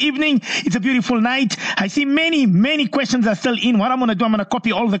beautiful evening. It's a beautiful night. I see many questions are still in. What I'm going to do, I'm going to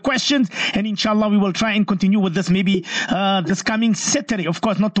copy all the questions, and inshallah we will try and continue with this maybe this coming Saturday. Of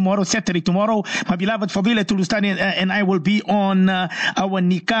course, not tomorrow, Saturday. Tomorrow, my beloved Fadilatul Ustad and I will be on our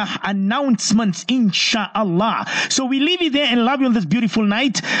nikah announcements, inshallah. So we leave it there and love you on this beautiful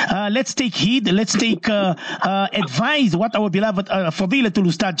night. Let's take heed. Let's take advise what our beloved Fadilatul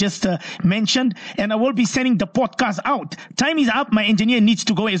Ustad just mentioned, and I will be sending the podcast out. Time is up. My engineer needs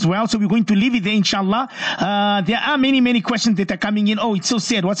to go as well, so we're going to leave it there, inshallah. There are many questions that are coming in. Oh, it's so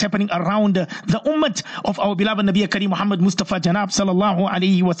sad what's happening around the ummah of our beloved Nabi Karim Muhammad Mustafa Janab sallallahu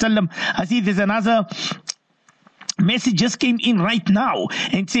alaihi wasallam. I see there's another message just came in right now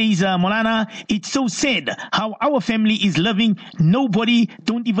and says, Maulana, it's so sad how our family is living. Nobody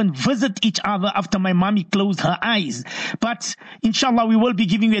don't even visit each other after my mommy closed her eyes. But inshallah, we will be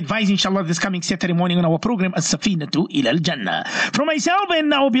giving you advice, inshallah, this coming Saturday morning on our program, As-Safinatu ila al-Jannah. From myself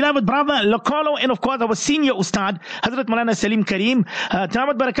and our beloved brother, Lokolo, and of course, our senior Ustad, Hazrat Maulana Saleem Karim.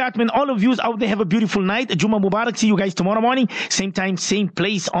 Tamat Barakat, when all of you out there have a beautiful night. Juma Mubarak. See you guys tomorrow morning. Same time, same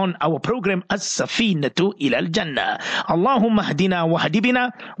place on our program, As-Safinatu ila al-Jannah. اللهم اهدنا واهد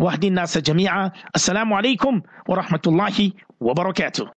بنا واهد الناس جميعا. السلام عليكم ورحمة الله وبركاته.